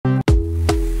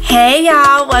Hey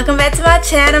y'all, welcome back to my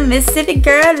channel, Mississippi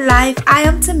Girl Life. I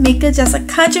am Tamika, just a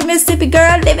country Mississippi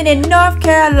girl living in North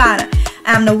Carolina.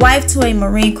 I'm the wife to a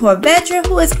Marine Corps veteran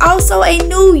who is also a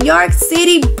New York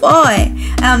City boy.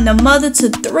 I'm the mother to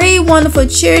 3 wonderful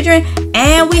children,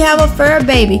 and we have a fur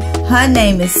baby. Her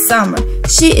name is Summer.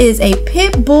 She is a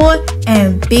pit bull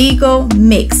and beagle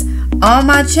mix. On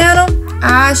my channel,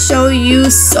 I show you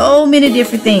so many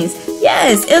different things.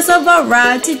 Yes, it's a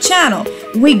variety channel.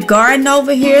 We garden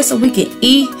over here so we can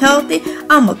eat healthy.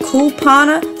 I'm a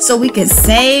couponer so we can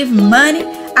save money.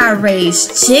 I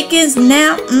raise chickens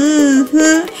now,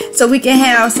 so we can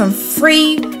have some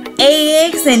free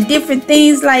eggs and different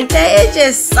things like that. It's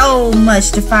just so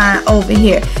much to find over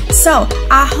here. So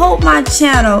I hope my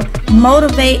channel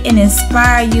motivate and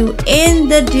inspire you in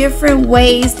the different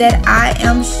ways that I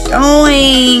am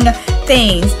showing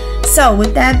things. So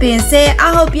with that being said,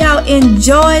 I hope y'all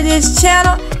enjoy this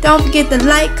channel. Don't forget to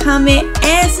like, comment,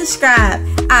 and subscribe.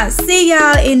 I'll see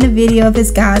y'all in the video if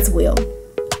it's God's will.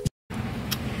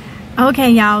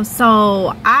 Okay y'all,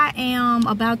 so I am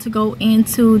about to go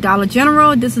into Dollar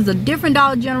General. This is a different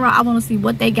Dollar General. I want to see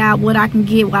what they got, what I can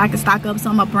get, what I can stock up. So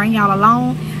I'm gonna bring y'all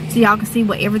along so y'all can see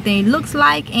what everything looks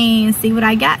like and see what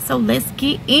I got. So let's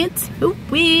get into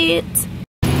it.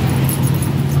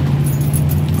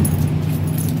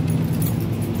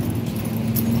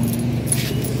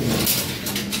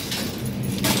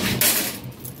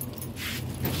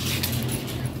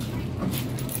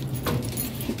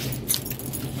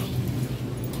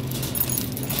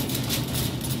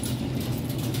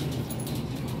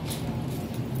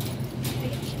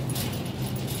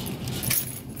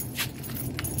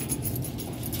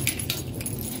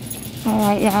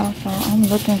 Alright y'all, so I'm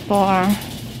looking for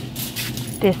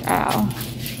this owl.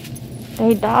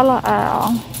 They dollar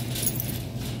owl.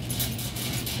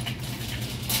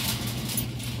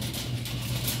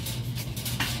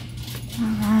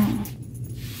 Alright.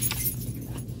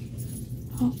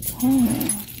 Okay.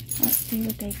 Let's see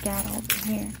what they got over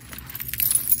here.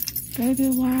 Baby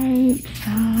wipes.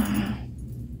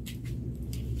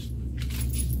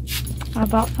 I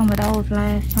bought some of those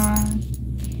last time.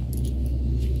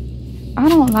 I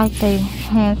don't like the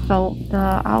hand soap, the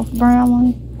off-brand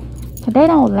ones, because they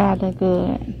don't lather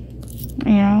good,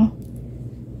 you know.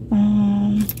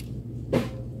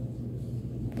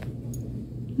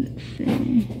 Let's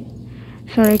see.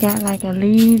 So they got like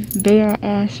Aleve, Bear,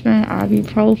 Aspirin,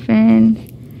 Ibuprofen,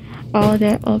 all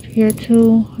that up here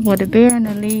too. Well, the Bear and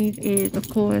Aleve is, of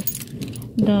course,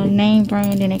 the name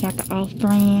brand, and they got the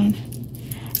off-brand.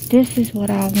 This is what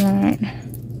I want.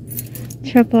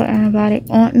 Triple antibiotic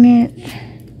ointment.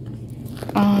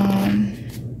 I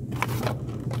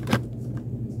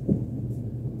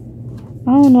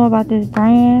don't know about this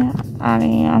brand. I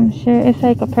mean, I'm sure it's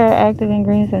like a pair of active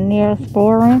ingredients of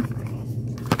Neosporin.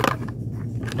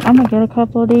 I'm gonna get a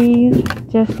couple of these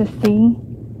just to see.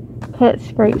 Cuts,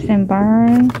 scrapes, and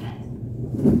burns.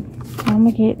 I'm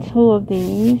gonna get 2 of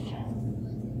these.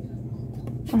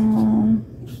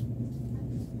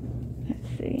 Let's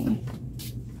see.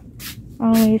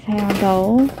 Always have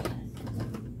those,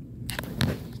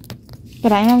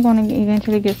 but I am going to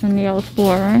eventually get some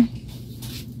Neosporin.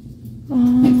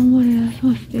 What else?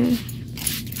 What's this?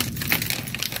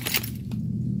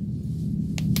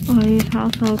 Oh, these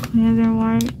household cleansing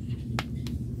wipes.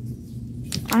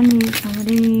 I need some of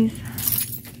these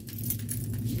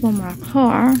for my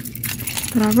car,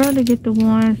 but I'd rather get the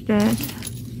ones that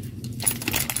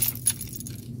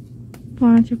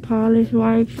bunch of polish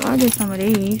wipes. I'll get some of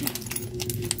these.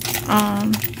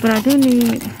 But I do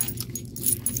need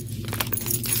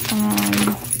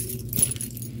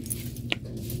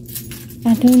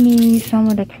some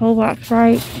of the Clorox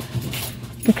wipes,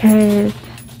 because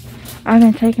I've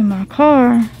been taking my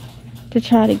car to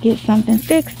try to get something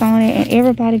fixed on it, and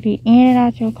everybody be in and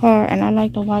out your car, and I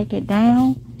like to wipe it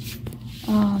down.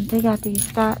 They got these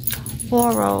Scotch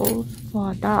 4 rolls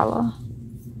for $1.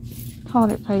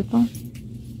 Toilet paper.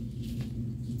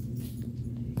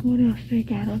 What else they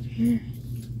got up here?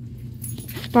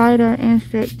 Spider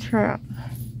insect trap.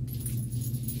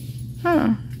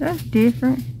 Huh, that's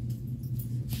different.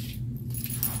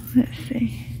 Let's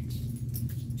see.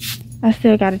 I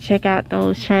still gotta check out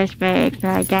those trash bags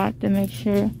that I got to make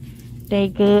sure they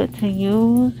good to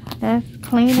use. That's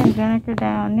clean and vinegar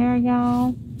down there,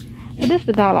 y'all. But this is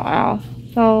the dollar owl.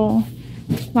 So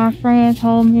my friend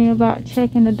told me about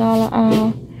checking the dollar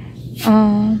owl.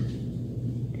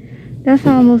 That's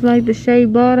almost like the shea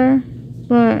butter,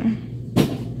 but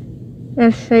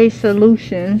that's Shea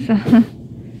Solutions.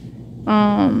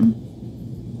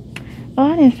 Oh,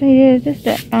 I didn't say this.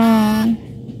 This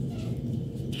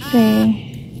the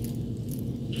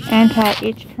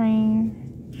anti-itch cream.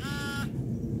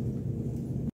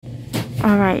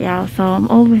 Alright, y'all, so I'm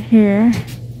over here.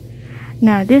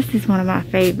 Now, this is one of my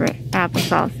favorite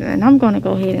applesauces, and I'm going to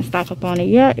go ahead and stock up on it.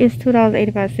 Yeah, it's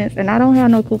 $2.85, and I don't have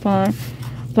no coupon,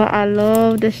 but I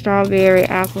love the strawberry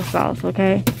applesauce,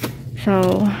 okay?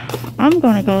 So, I'm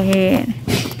going to go ahead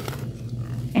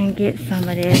and get some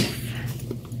of this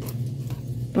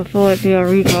before it be a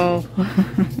recall.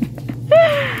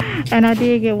 And I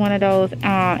did get one of those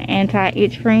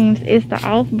anti-itch creams. It's the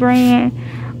off brand.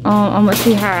 I'm gonna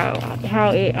see how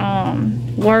it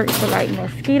works for like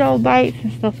mosquito bites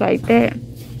and stuff like that.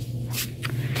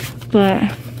 But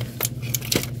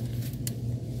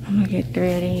I'm gonna get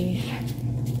 3 of these.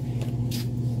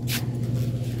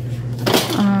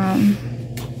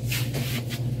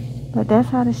 But that's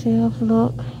how the shelves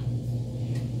look.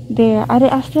 There,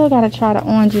 I still gotta try the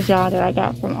oranges, y'all, that I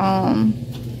got from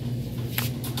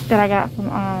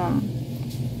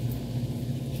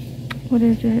what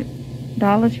is it?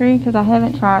 Dollar Tree, because I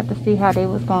haven't tried to see how they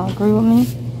was gonna agree with me.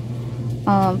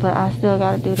 But I still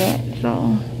gotta do that.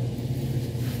 So,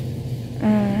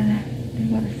 and they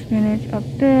got a spinach up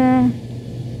there.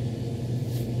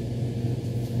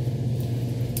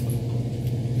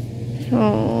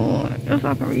 So if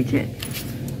I can reach it,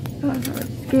 let's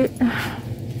get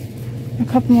a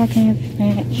couple more cans of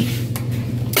spinach.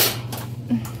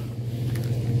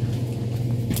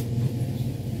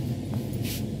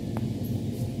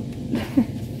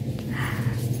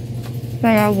 So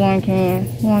I got one can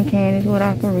is what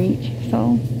I can reach.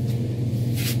 So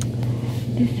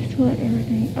this is what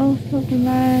everything else looks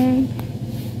like.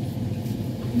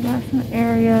 Got some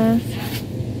areas.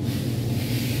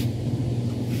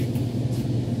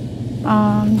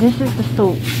 This is the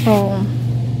soup. So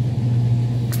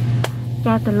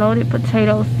got the loaded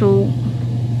potato soup.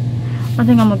 I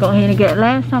think I'm gonna go ahead and get.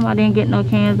 Last time I didn't get no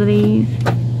cans of these,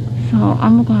 so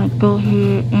I'm gonna go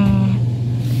ahead and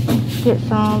get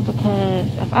some, because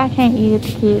if I can't eat it,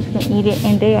 the kids can eat it,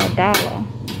 and they are $1.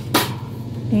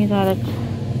 These are the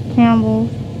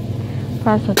Campbell's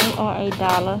price, so they are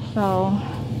 $1. So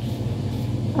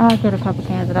I'll get a couple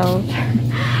cans of those.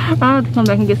 I'll have to come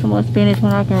back and get some more spinach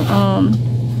when I can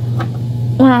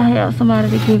when I have somebody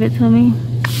to give it to me.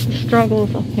 The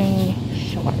struggles of being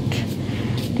short.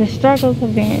 The struggles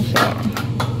of being short.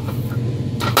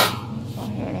 Go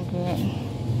ahead and get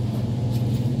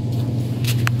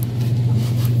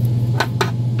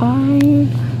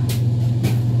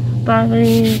 5 of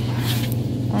these,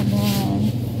 and then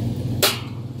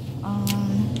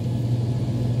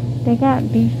they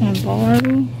got beef and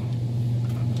barley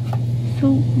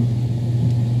soup.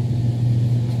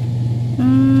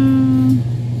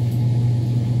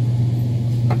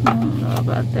 I don't know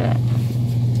about that.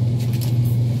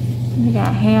 They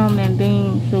got ham and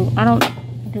bean soup. I don't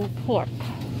do pork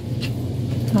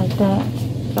like that,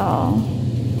 so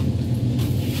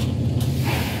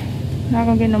not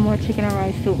gonna get no more chicken and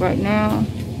rice soup right now.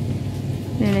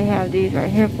 Then they have these right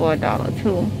here for $1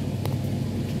 too.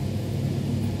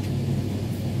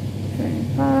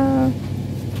 35.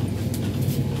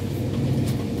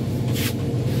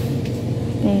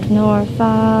 These north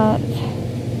sides.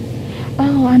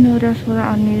 Oh, I know that's what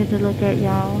I needed to look at,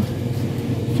 y'all.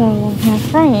 So my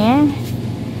friend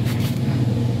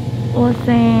was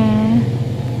saying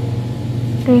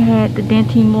they had the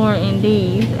Dinty Moore in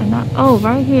these, and oh,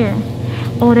 right here.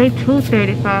 Oh, they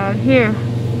 $2.35 here.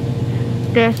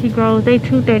 There she grows. They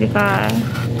 $2.35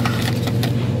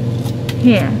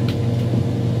 here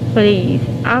for these.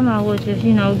 I might as well just,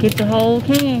 you know, get the whole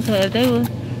can, because they was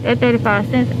at 35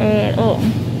 cents add up.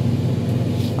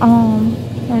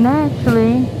 And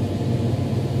actually,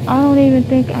 I don't even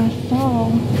think I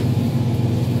saw.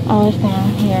 Oh, it's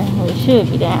down here. Well, it should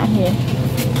be down here.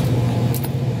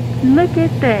 Look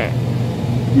at that.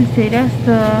 Let's see, that's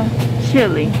the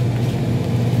chili.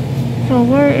 So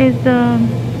where is the,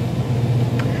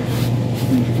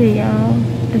 let's see, y'all,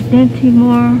 the Dinty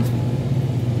Moore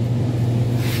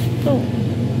soup?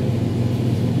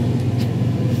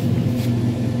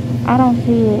 I don't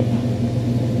see it.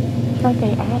 It's like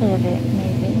they out of it, maybe.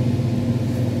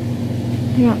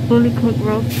 They got fully cooked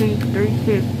roast beef,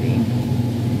 $3.50.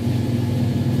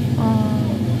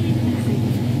 Let's see.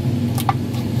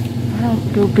 I don't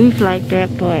do beef like that,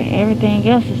 but everything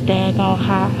else is daggone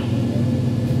high.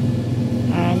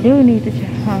 I do need to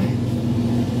try.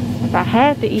 If I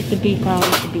had to eat the beef, I'll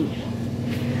eat the beef.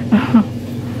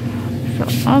 So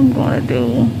I'm gonna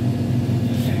do,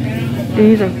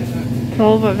 these are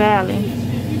Clover Valley.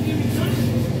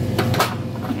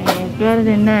 And it's better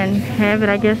than nothing. Have it,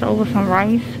 I guess, over some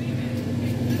rice.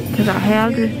 Because I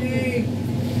have this.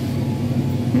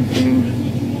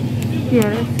 Yeah,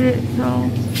 that's it. So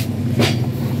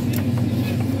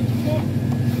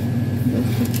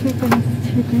that's the chicken. That's the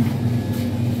chicken.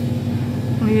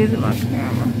 I'm using my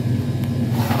camera.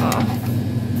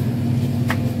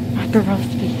 Like the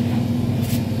roast beef.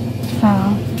 So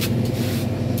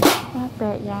not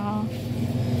that, y'all.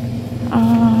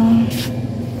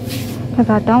 Cause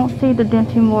I don't see the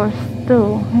Dentimore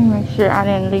stew. Let me make sure I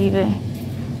didn't leave it.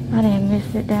 I didn't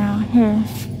miss it down here.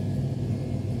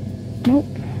 Nope,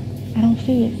 I don't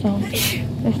see it. So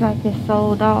it's like it's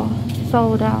sold off,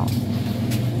 sold out.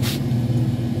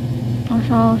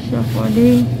 That's all Chef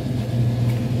D.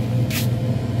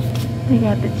 They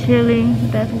got the chili,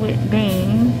 that's with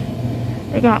beans.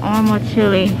 They got Armour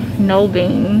chili, no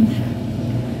beans.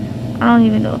 I don't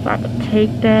even know if I could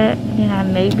take that, then I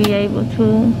may be able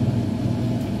to,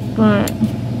 but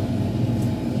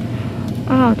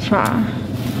I'll try.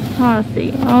 I'll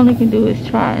see. All I can do is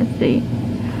try and see.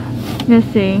 Let's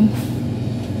see.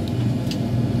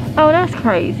 Oh, that's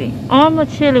crazy. Armour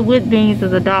chili with beans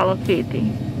is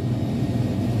 $1.50.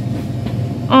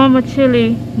 Armour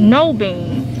chili no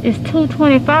beans is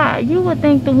 $2.25. You would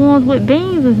think the ones with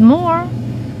beans is more.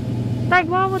 Like,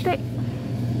 why would they?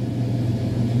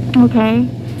 Okay,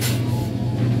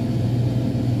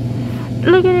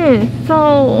 look at this.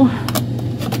 So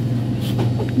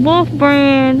Wolf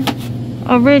brand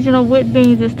original with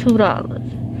beans is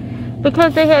 $2.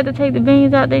 Because they had to take the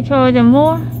beans out, they charge them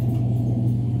more.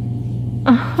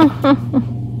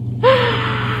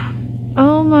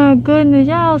 Oh my goodness,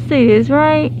 y'all see this,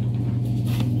 right?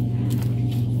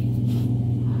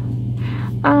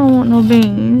 I don't want no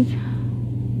beans.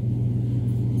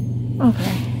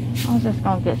 Okay, I'm just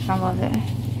gonna get some of it.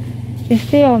 It's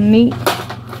still meat,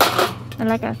 and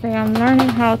like I say, I'm learning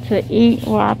how to eat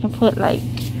where I can put like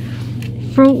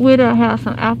fruit with it, or have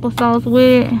some applesauce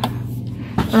with it.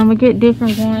 And I'm gonna get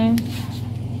different ones,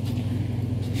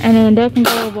 and then that can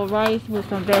go over rice with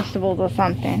some vegetables or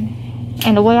something.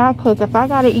 And the way I cook, if I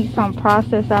gotta eat something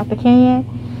processed out the can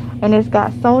and it's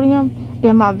got sodium,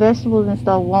 then my vegetables and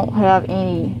stuff won't have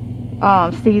any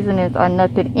seasonings or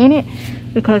nothing in it,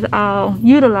 because I'll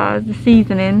utilize the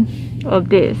seasoning of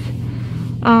this.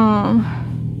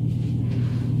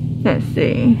 Let's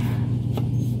see.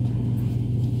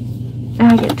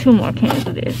 I'll get 2 more cans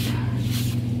of this.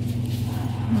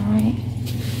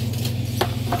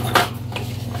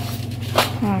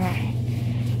 Alright.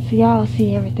 So y'all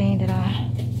see everything that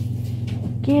I'm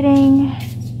getting.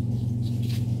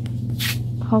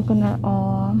 Coconut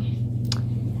oil.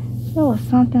 There was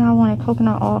something I wanted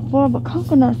coconut oil for, but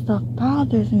coconut stuff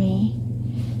bothers me.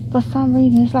 For some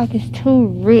reason, it's like it's too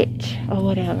rich or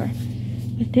whatever.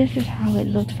 But this is how it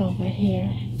looks over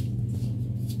here.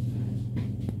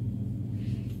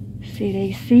 See,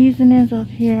 these seasonings up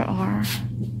here are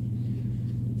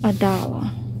 $1.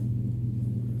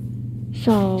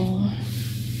 So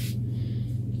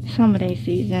some of they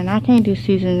season, I can't do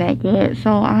season that good,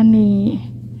 so I need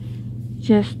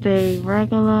just a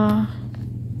regular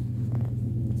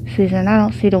season. I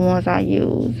don't see the ones I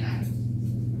use.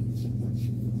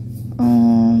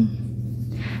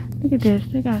 Look at this,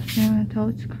 they got Cinnamon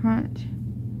Toast Crunch.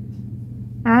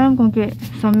 I'm gonna get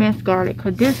some minced garlic,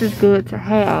 because this is good to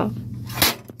have.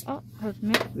 Oh, because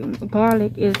minced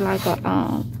garlic is like a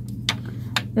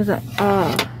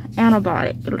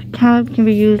antibiotic. It kind of can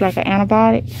be used like an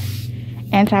antibiotic.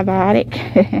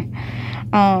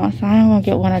 So I'm gonna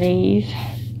get one of these.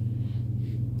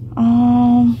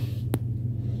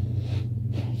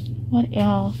 What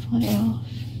else?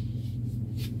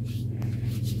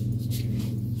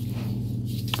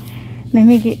 Let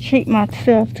me treat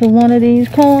myself to one of these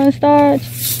cornstarch.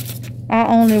 I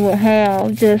only would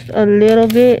have just a little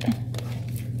bit,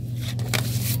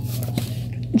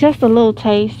 just a little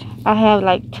taste. I have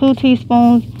like 2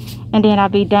 teaspoons, and then I'll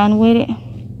be done with it.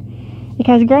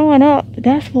 Because growing up,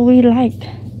 that's what we liked.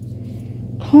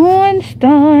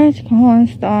 Cornstarch.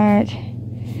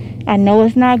 I know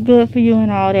it's not good for you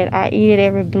and all that. I eat it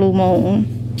every blue moon.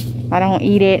 I don't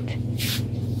eat it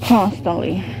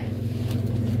constantly.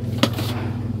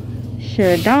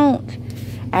 Sure don't.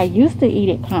 I used to eat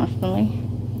it constantly,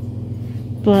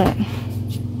 but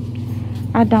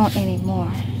I don't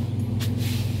anymore.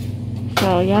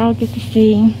 So y'all get to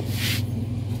see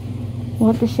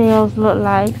what the shells look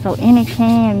like. So any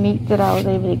canned meat that I was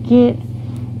able to get,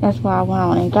 that's why I went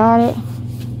on and got it.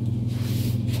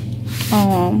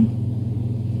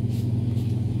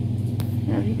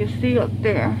 As you can see up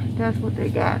there, that's what they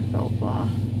got so far.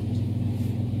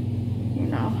 You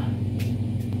know.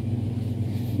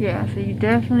 Yeah, so you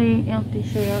definitely empty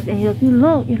shells. And if you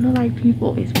look, it look like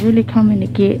people is really coming to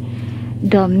get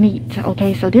the meat.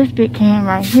 Okay, so this big can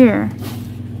right here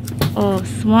of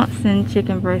Swanson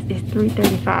chicken breast is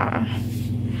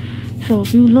 $3.35. So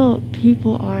if you look,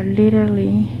 people are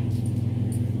literally,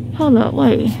 hold up,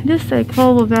 wait, this say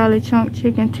Clover Valley chunk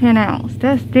chicken 10 ounce.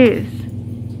 That's this.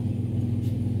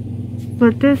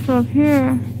 But this up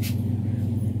here,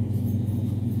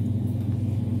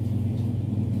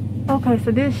 okay,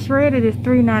 so this shredded is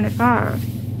 $3.95.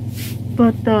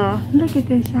 But look at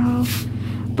this, y'all.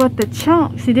 But the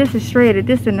chunk, see, this is shredded.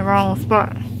 This in the wrong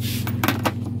spot.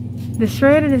 The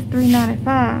shredded is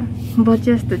 $3.95, but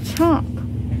just the chunk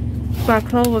by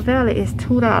Clover Valley is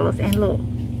 $2. And look,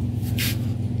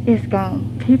 it's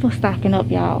gone. People stocking up,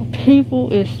 y'all.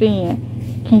 People is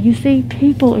seeing. Can you see?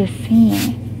 People is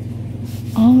seeing.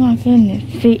 Oh my goodness.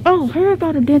 See, oh, here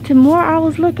go the Denton Moore. I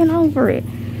was looking over it.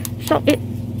 So it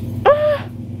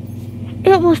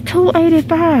was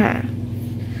 $2.85.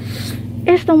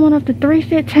 It's the one up to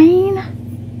 $3.15.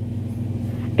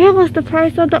 It was the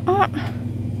price of the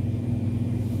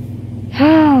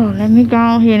oh, let me go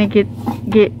on here and get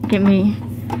me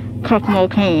a couple more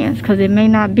cans, because it may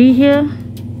not be here.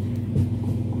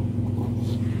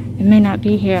 It may not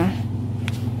be here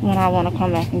when I want to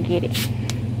come back and get it.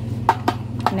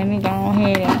 Let me go on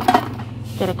ahead and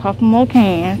get a couple more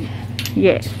cans.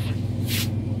 Yes.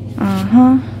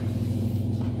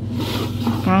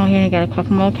 Go on ahead and get a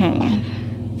couple more cans,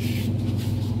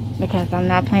 because I'm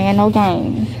not playing no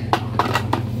games.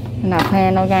 I'm not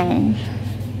playing no games.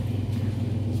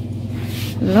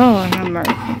 Lord have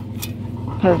mercy.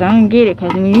 Because I don't get it.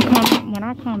 Because when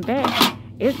I come back,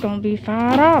 it's going to be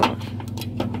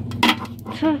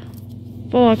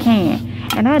 $5 for a can.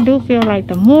 And I do feel like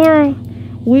the more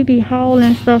we be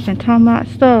hauling stuff and talking about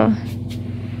stuff,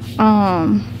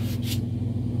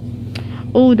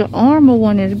 oh, the Armour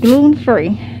one is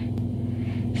gluten-free.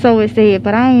 So it said,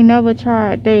 but I ain't never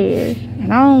tried theirs.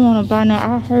 And I don't want to buy none.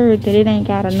 I heard that it ain't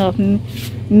got enough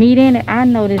meat in it. I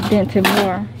know this Denton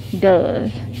Moore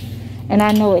does. And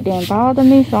I know it didn't bother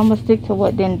me. So I'm going to stick to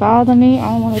what didn't bother me. I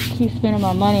don't want to keep spending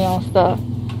my money on stuff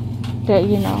that,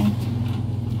 you know.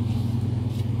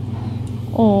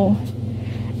 Oh,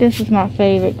 this is my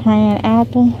favorite, cran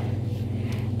apple.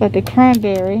 But the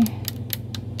cranberry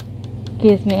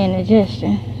gives me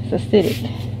indigestion. It's acidic.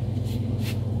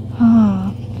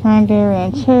 Cranberry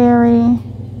and cherry.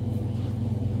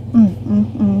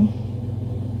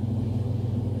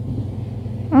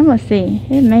 I'ma see.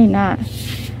 It may not.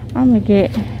 I'ma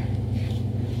get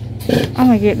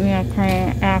me a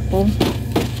cran apple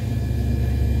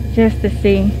just to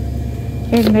see.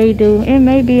 It may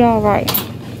be alright.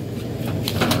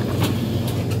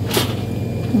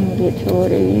 Let me get two of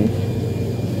these.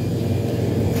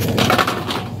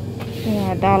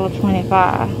 Yeah,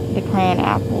 $1.25, the cran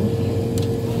apples.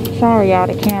 Sorry y'all,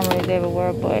 the camera is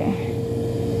everywhere, but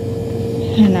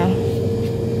you know,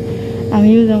 I'm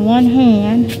using one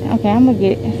hand. Okay, I'm gonna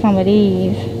get some of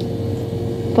these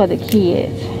for the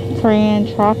kids. Cran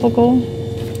tropical.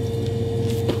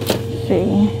 Let's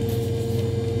see,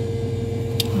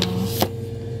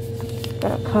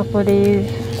 got a couple of these.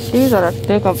 These are the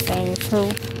thicker things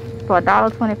too, for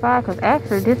 $1.25. Because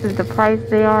actually, this is the price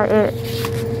they are at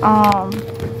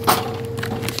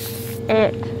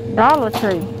Dollar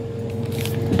Tree.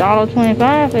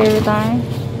 $1.25 for everything.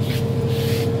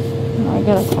 I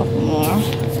got a couple more.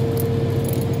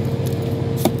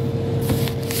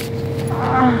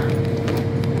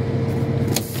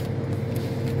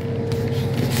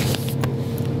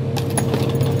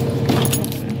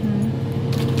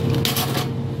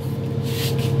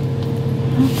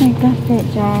 I think that's it,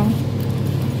 y'all. I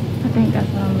think that's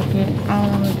what I'm gonna get.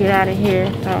 I'm gonna get out of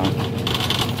here, so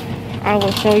I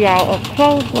will show y'all up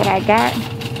close what I got.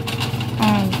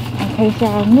 In case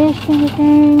y'all missed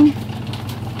anything.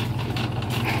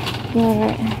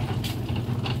 But I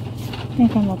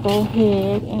think I'm gonna go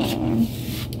ahead and,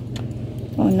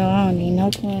 oh no, I don't need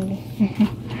no candy.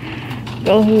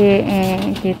 Go ahead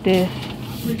and get this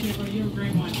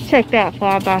checked out before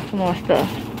I buy some more stuff.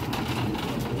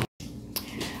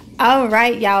 All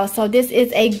right, y'all, so this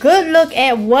is a good look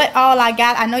at what all I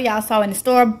got. I know y'all saw in the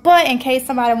store, but in case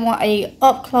somebody want a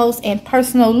up close and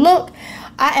personal look,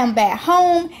 I am back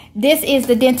home. This is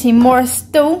the Denton Moore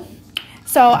stew.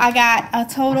 So I got a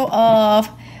total of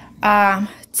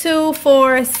 2,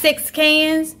 4, 6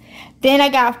 cans. Then I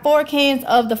got 4 cans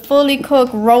of the fully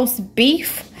cooked roast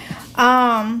beef.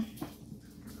 And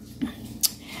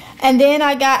then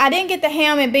I didn't get the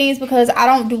ham and beans because I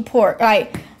don't do pork.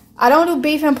 Like, I don't do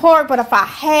beef and pork, but if I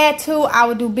had to, I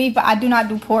would do beef, but I do not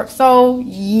do pork. So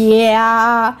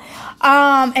yeah.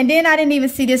 And then I didn't even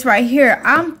see this right here.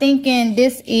 I'm thinking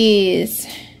this is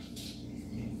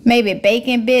maybe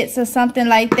bacon bits or something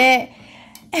like that.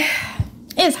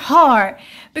 it's hard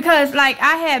because like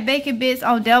I had bacon bits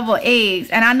on deviled eggs,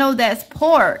 and I know that's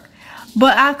pork,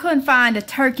 but I couldn't find the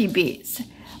turkey bits.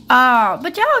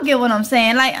 But y'all get what I'm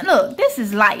saying. Like, look, this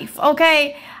is life,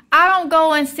 okay? I don't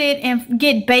go and sit and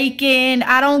get bacon.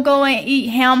 I don't go and eat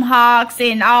ham hocks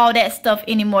and all that stuff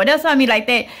anymore. That's what I mean, like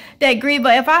that greed.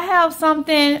 But if I have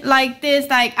something like this,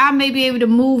 like I may be able to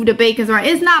move the bacons around.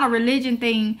 It's not a religion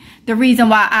thing. The reason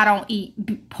why I don't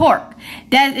eat pork,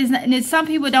 that is not, and some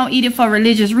people don't eat it for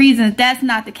religious reasons. That's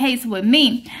not the case with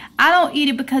me. I don't eat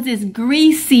it because it's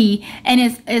greasy and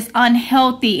it's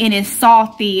unhealthy and it's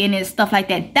salty and it's stuff like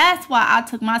that. That's why I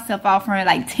took myself off from it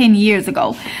like 10 years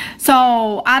ago.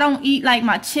 So I don't eat like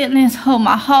my chitlins,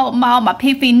 my whole mouth, my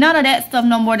pig feet, none of that stuff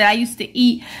no more that I used to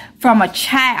eat from a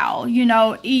child. You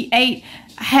know, ate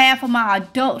half of my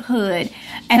adulthood,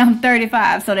 and I'm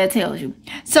 35, so that tells you.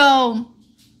 So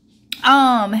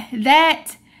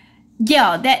that's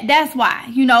why,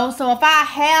 you know. So if I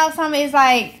have something, it's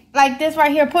like this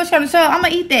right here, push come to shove, I'm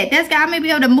gonna eat that. That's got, I may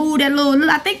be able to move that little,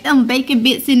 I think them bacon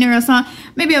bits in there or something,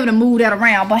 maybe able to move that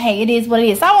around. But hey, it is what it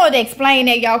is. So I wanted to explain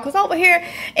that, y'all, because over here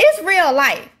it's real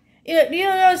life. You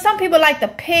know, some people like to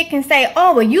pick and say,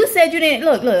 oh, well, you said you didn't,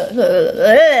 look,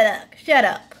 shut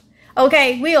up.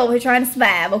 Okay, we over here trying to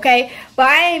survive, okay? But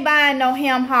I ain't buying no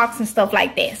ham hocks and stuff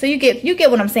like that. So you get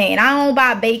what I'm saying. I don't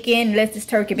buy bacon unless it's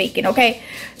turkey bacon, okay?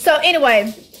 So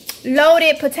anyway,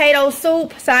 loaded potato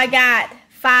soup. So I got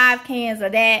 5 cans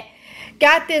of that.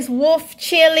 Got this Wolf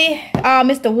chili.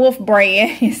 It's the Wolf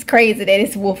brand. It's crazy that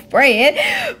it's Wolf brand.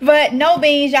 But no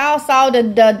beans. Y'all saw the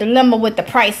dilemma with the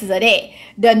prices of that.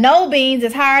 The no beans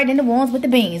is higher than the ones with the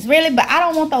beans. Really? But I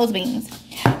don't want those beans.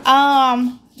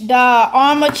 The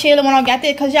Armor chili when I got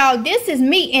this, because y'all, this is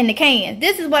meat in the can.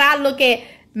 This is what I look at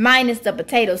minus the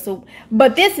potato soup,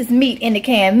 but this is meat in the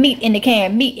can, meat in the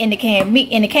can, meat in the can, meat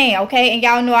in the can, okay? And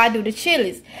y'all know I do the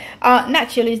chilies, not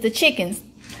chilies, the chickens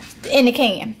in the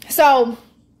can. So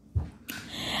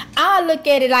I look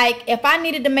at it like if I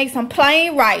needed to make some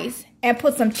plain rice and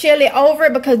put some chili over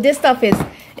it, because this stuff is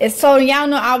sodium. Y'all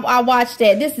know I watched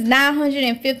that. This is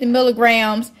 950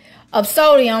 milligrams of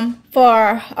sodium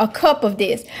for a cup of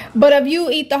this. But if you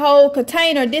eat the whole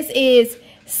container, this is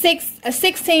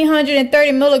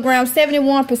 1630 milligrams,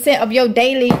 71% of your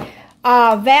daily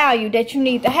value that you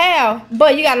need to have.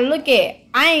 But you got to look at,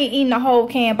 I ain't eating the whole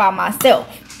can by myself.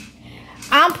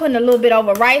 I'm putting a little bit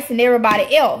over rice and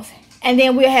everybody else, and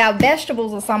then we'll have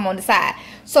vegetables or something on the side.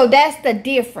 So that's the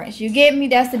difference. You get me?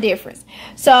 That's the difference.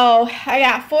 So I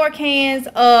got 4 cans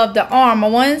of the Armor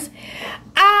ones.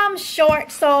 I'm short,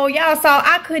 so y'all saw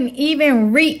I couldn't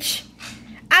even reach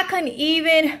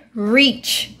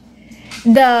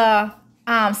the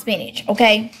spinach,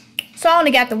 okay? So I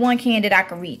only got the 1 can that I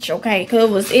could reach, okay?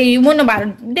 Because it wasn't nobody,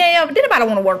 didn't nobody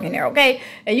want to work in there, okay?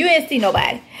 And you didn't see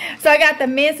nobody. So I got the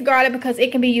minced garlic because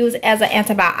it can be used as an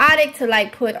antibiotic to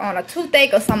like put on a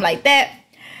toothache or something like that.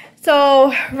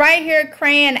 So right here,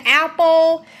 cran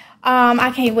apple.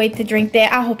 I can't wait to drink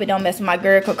that. I hope it don't mess with my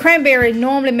GERD, because cranberry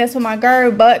normally mess with my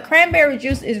GERD, but cranberry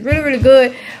juice is really, really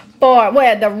good for,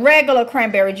 well, the regular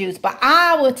cranberry juice. But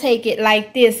I will take it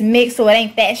like this mixed so it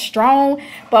ain't that strong,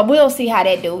 but we'll see how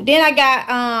that do. Then I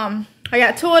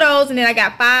got 2 of those, and then I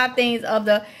got 5 things of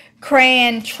the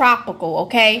cran tropical,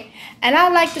 okay? And I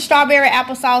like the strawberry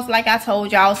applesauce like I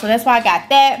told y'all, so that's why I got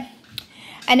that.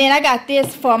 And then I got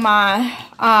this for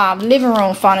my living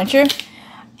room furniture.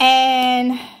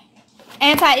 And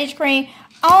anti-itch cream.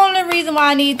 Only reason why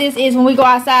I need this is when we go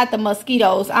outside, the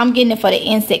mosquitoes. I'm getting it for the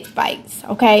insect bites,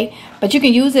 okay? But you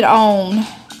can use it on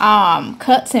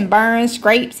cuts and burns,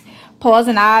 scrapes,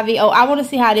 poison ivy. Oh, I want to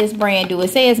see how this brand do. It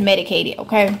says medicated,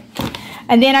 okay?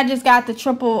 And then I just got the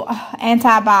triple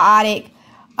antibiotic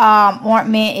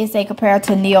ointment. It's a compared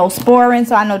to Neosporin,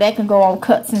 so I know that can go on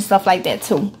cuts and stuff like that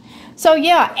too. So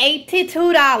yeah,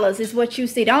 $82 is what you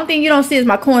see. The only thing you don't see is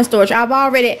my cornstarch. I've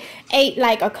already ate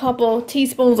like a couple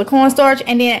teaspoons of cornstarch,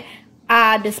 and then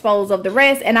I dispose of the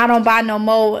rest, and I don't buy no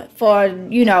more for,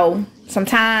 you know, some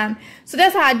time. So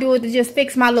that's how I do it, to just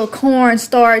fix my little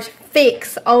cornstarch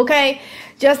fix, okay?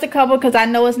 Just a couple, because I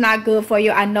know it's not good for you.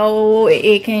 I know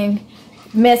it can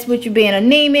mess with you being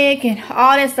anemic and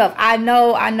all that stuff. I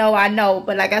know.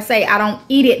 But like I say, I don't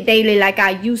eat it daily like I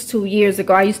used to years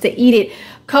ago. I used to eat it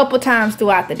couple times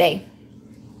throughout the day.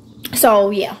 So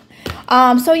yeah,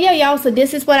 y'all, so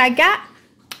this is what I got.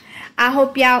 I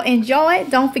hope y'all enjoy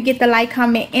it. Don't forget to like,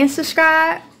 comment, and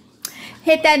subscribe.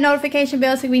 Hit that notification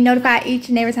bell so we notify each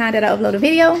and every time that I upload a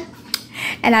video.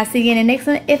 And I'll see you in the next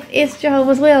one if it's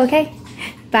Jehovah's will, okay?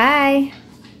 Bye.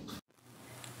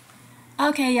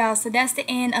 Okay, y'all, so that's the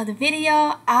end of the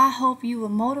video. I hope you were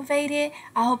motivated.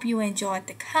 I hope you enjoyed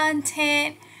the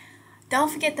content. Don't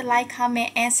forget to like,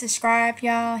 comment, and subscribe,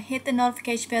 y'all. Hit the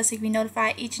notification bell so you can be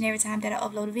notified each and every time that I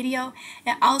upload a video.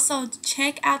 And also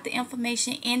check out the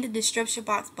information in the description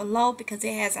box below because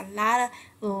it has a lot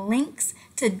of links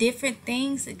to different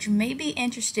things that you may be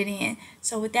interested in.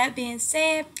 So with that being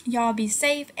said, y'all be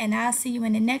safe, and I'll see you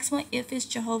in the next one if it's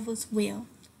Jehovah's will.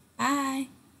 Bye.